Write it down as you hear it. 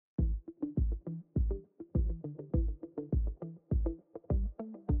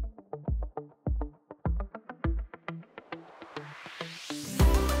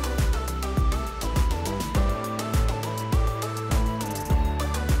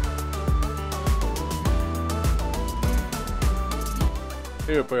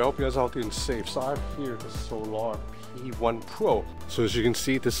Hey everybody, I hope you guys are out doing safe. So I have here the Solar P1 Pro. So as you can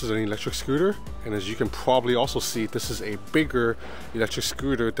see, this is an electric scooter, and as you can probably also see, this is a bigger electric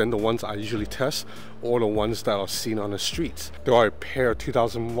scooter than the ones I usually test or the ones that are seen on the streets. There are a pair of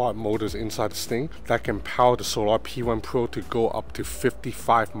 2000 watt motors inside this thing that can power the Solar P1 Pro to go up to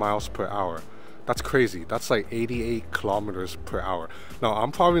 55 miles per hour. That's crazy. That's like 88 kilometers per hour. Now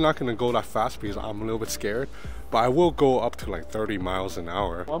I'm probably not going to go that fast because I'm a little bit scared, but I will go up to like 30 miles an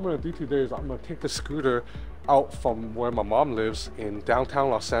hour. What I'm going to do today is I'm going to take the scooter out from where my mom lives in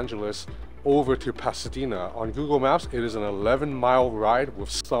downtown Los Angeles over to Pasadena. On Google Maps, it is an 11-mile ride with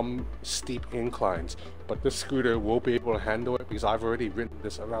some steep inclines, but this scooter will be able to handle it because I've already ridden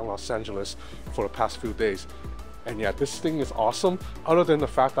this around Los Angeles for the past few days. And yeah, this thing is awesome, other than the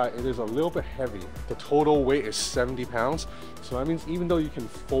fact that it is a little bit heavy. The total weight is 70 pounds, so that means even though you can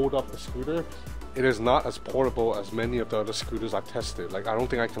fold up the scooter, it is not as portable as many of the other scooters I've tested. Like, I don't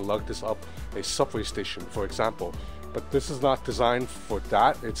think I can lug this up a subway station, for example. But this is not designed for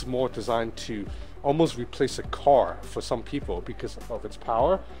that. It's more designed to almost replace a car for some people because of its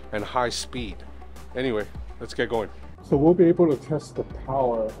power and high speed. Anyway, let's get going. So we'll be able to test the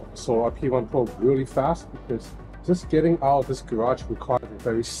power of the Solar P1 Pro really fast because just getting out of this garage requires a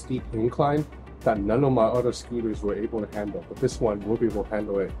very steep incline that none of my other scooters were able to handle, but this one will be able to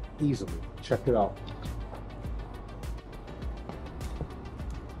handle it easily. Check it out.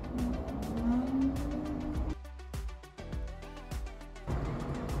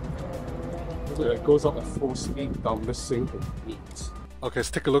 It goes up at full speed without missing a beat. Okay,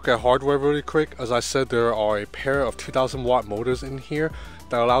 let's take a look at hardware really quick. As I said, there are a pair of 2000 watt motors in here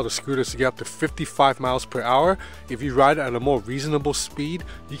that allow the scooters to get up to 55 miles per hour. If you ride at a more reasonable speed,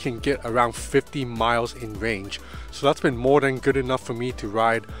 you can get around 50 miles in range. So that's been more than good enough for me to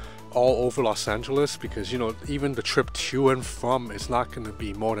ride all over Los Angeles because, you know, even the trip to and from is not going to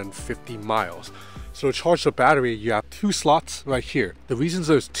be more than 50 miles. So to charge the battery, you have two slots right here. The reason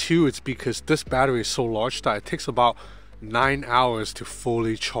there's two is because this battery is so large that it takes about 9 hours to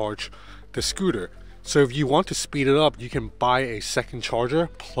fully charge the scooter. So if you want to speed it up, you can buy a second charger,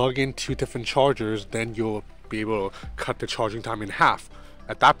 plug in two different chargers, then you'll be able to cut the charging time in half.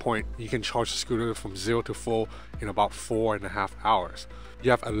 At that point, you can charge the scooter from 0 to full in about 4.5 hours. You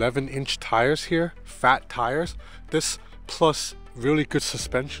have 11-inch tires here, fat tires. This plus really good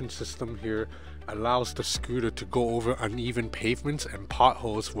suspension system here allows the scooter to go over uneven pavements and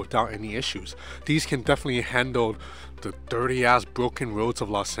potholes without any issues. These can definitely handle the dirty ass broken roads of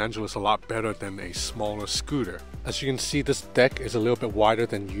Los Angeles a lot better than a smaller scooter. As you can see, this deck is a little bit wider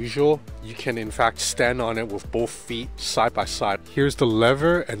than usual. You can in fact stand on it with both feet side by side. Here's the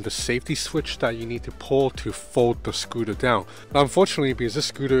lever and the safety switch that you need to pull to fold the scooter down. Now unfortunately, because this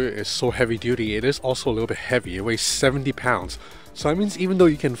scooter is so heavy duty, it is also a little bit heavy. It weighs 70 pounds. So that means even though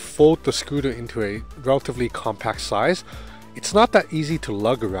you can fold the scooter into a relatively compact size, it's not that easy to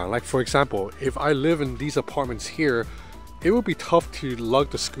lug around. Like for example, if I live in these apartments here, it would be tough to lug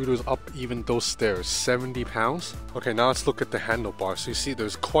the scooters up even those stairs. 70 pounds. Okay, now let's look at the handlebar. So you see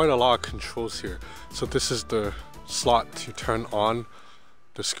there's quite a lot of controls here. So this is the slot to turn on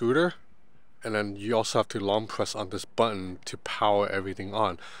the scooter. And then you also have to long press on this button to power everything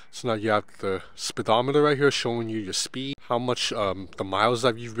on. So now you have the speedometer right here showing you your speed, how much the miles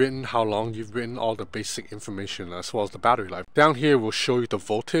that you've ridden, how long you've ridden, all the basic information as well as the battery life. Down here will show you the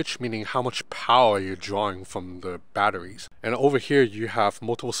voltage, meaning how much power you're drawing from the batteries. And over here you have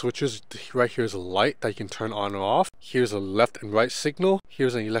multiple switches. Right here is a light that you can turn on or off. Here's a left and right signal.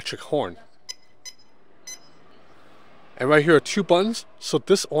 Here's an electric horn. And right here are two buttons. So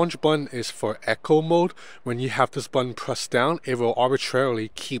this orange button is for echo mode. When you have this button pressed down, it will arbitrarily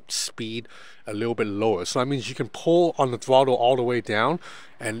keep speed a little bit lower. So that means you can pull on the throttle all the way down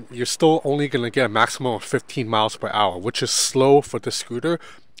and you're still only going to get a maximum of 15 miles per hour, which is slow for the scooter.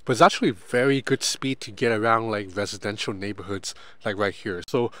 But it's actually very good speed to get around like residential neighborhoods like right here.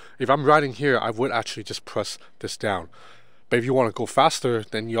 So if I'm riding here, I would actually just press this down. But if you want to go faster,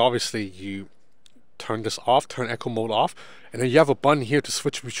 then you turn this off, turn echo mode off, and then you have a button here to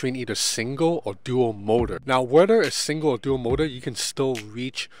switch between either single or dual motor. Now whether it's single or dual motor, you can still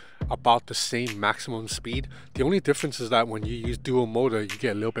reach about the same maximum speed. The only difference is that when you use dual motor, you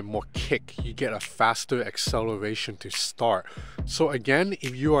get a little bit more kick. You get a faster acceleration to start. So again,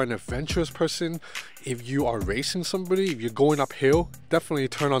 if you are an adventurous person, if you are racing somebody, if you're going uphill, definitely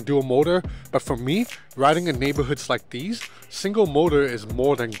turn on dual motor. But for me, riding in neighborhoods like these, single motor is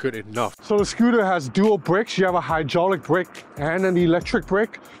more than good enough. So the scooter has dual brakes. You have a hydraulic brake and an electric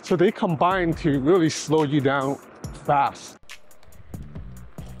brake. So they combine to really slow you down fast.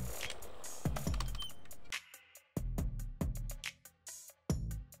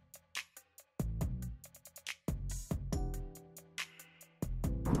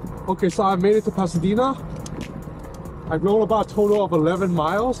 Okay, so I made it to Pasadena. I rode about a total of 11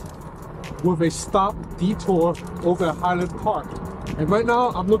 miles with a stop detour over at Highland Park. And right now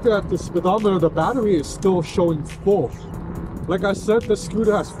I'm looking at the speedometer, the battery is still showing full. Like I said, the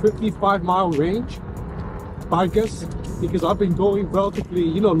scooter has 55-mile range. But I guess because I've been going relatively,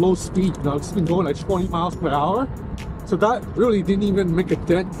 low speed, I've just been going like 20 miles per hour. So that really didn't even make a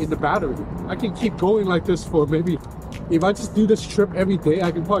dent in the battery. I can keep going like this for maybe, if I just do this trip every day,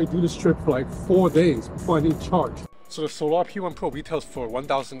 I can probably do this trip for like 4 days before I need charge. So the Solar P1 Pro retails for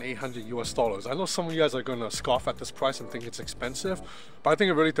 $1,800 US. I know some of you guys are going to scoff at this price and think it's expensive, but I think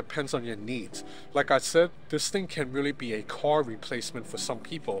it really depends on your needs. Like I said, this thing can really be a car replacement for some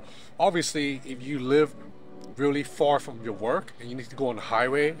people. Obviously, if you live really far from your work and you need to go on the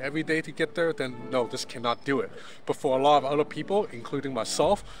highway every day to get there, then no, this cannot do it. But for a lot of other people, including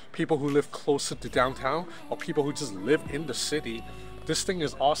myself, people who live closer to downtown or people who just live in the city, this thing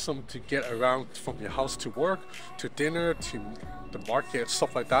is awesome to get around from your house to work, to dinner, to the market,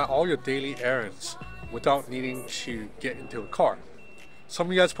 stuff like that, all your daily errands without needing to get into a car. Some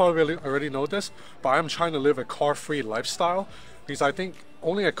of you guys probably already know this, but I'm trying to live a car-free lifestyle because I think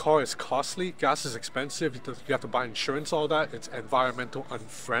owning a car is costly, gas is expensive, you have to buy insurance, all that, it's environmental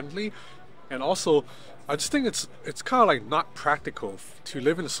unfriendly, and also I just think it's kind of like not practical to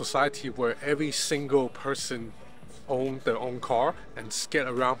live in a society where every single person own their own car and get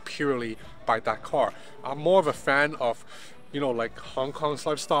around purely by that car. I'm more of a fan of, like Hong Kong's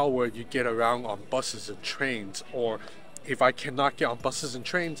lifestyle where you get around on buses and trains, or if I cannot get on buses and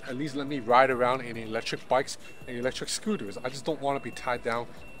trains, at least let me ride around in electric bikes and electric scooters. I just don't want to be tied down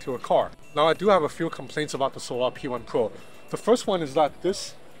to a car. Now I do have a few complaints about the Solar P1 Pro. The first one is that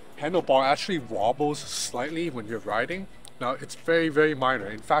this handlebar actually wobbles slightly when you're riding. Now it's very, very minor.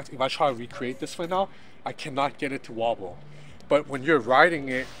 In fact, if I try to recreate this right now, I cannot get it to wobble. But when you're riding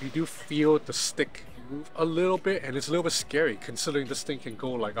it, you do feel the stick move a little bit, and it's a little bit scary considering this thing can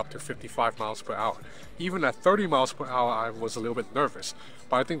go like up to 55 miles per hour. Even at 30 miles per hour, I was a little bit nervous.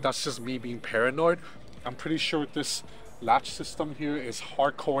 But I think that's just me being paranoid. I'm pretty sure this latch system here is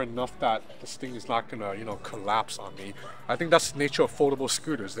hardcore enough that this thing is not gonna, collapse on me. I think that's the nature of foldable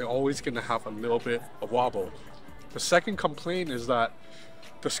scooters. They're always gonna have a little bit of wobble. The second complaint is that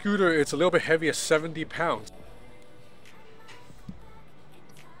the scooter is a little bit heavy at 70 pounds.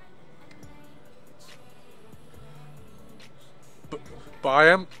 But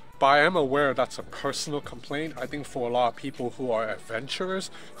I am aware that's a personal complaint. I think for a lot of people who are adventurers,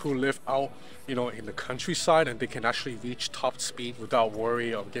 who live out, in the countryside and they can actually reach top speed without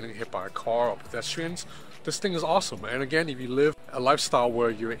worry of getting hit by a car or pedestrians, this thing is awesome. And again, if you live a lifestyle where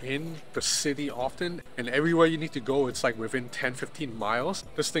you're in the city often and everywhere you need to go, it's like within 10-15 miles,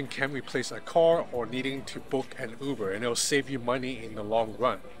 this thing can replace a car or needing to book an Uber, and it'll save you money in the long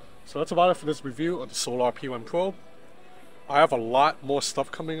run. So that's about it for this review of the Solar P1 Pro. I have a lot more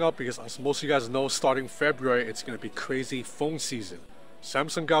stuff coming up because, as most of you guys know, starting February it's going to be crazy phone season.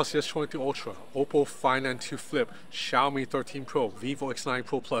 Samsung Galaxy S22 Ultra, Oppo Find N2 Flip, Xiaomi 13 Pro, Vivo X9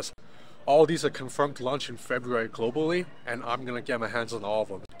 Pro Plus. All these are confirmed to launch in February globally, and I'm going to get my hands on all of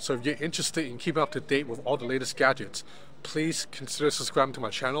them. So if you're interested in keeping up to date with all the latest gadgets, please consider subscribing to my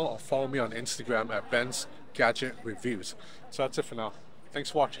channel or follow me on Instagram at Ben's Gadget Reviews. So that's it for now.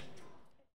 Thanks for watching.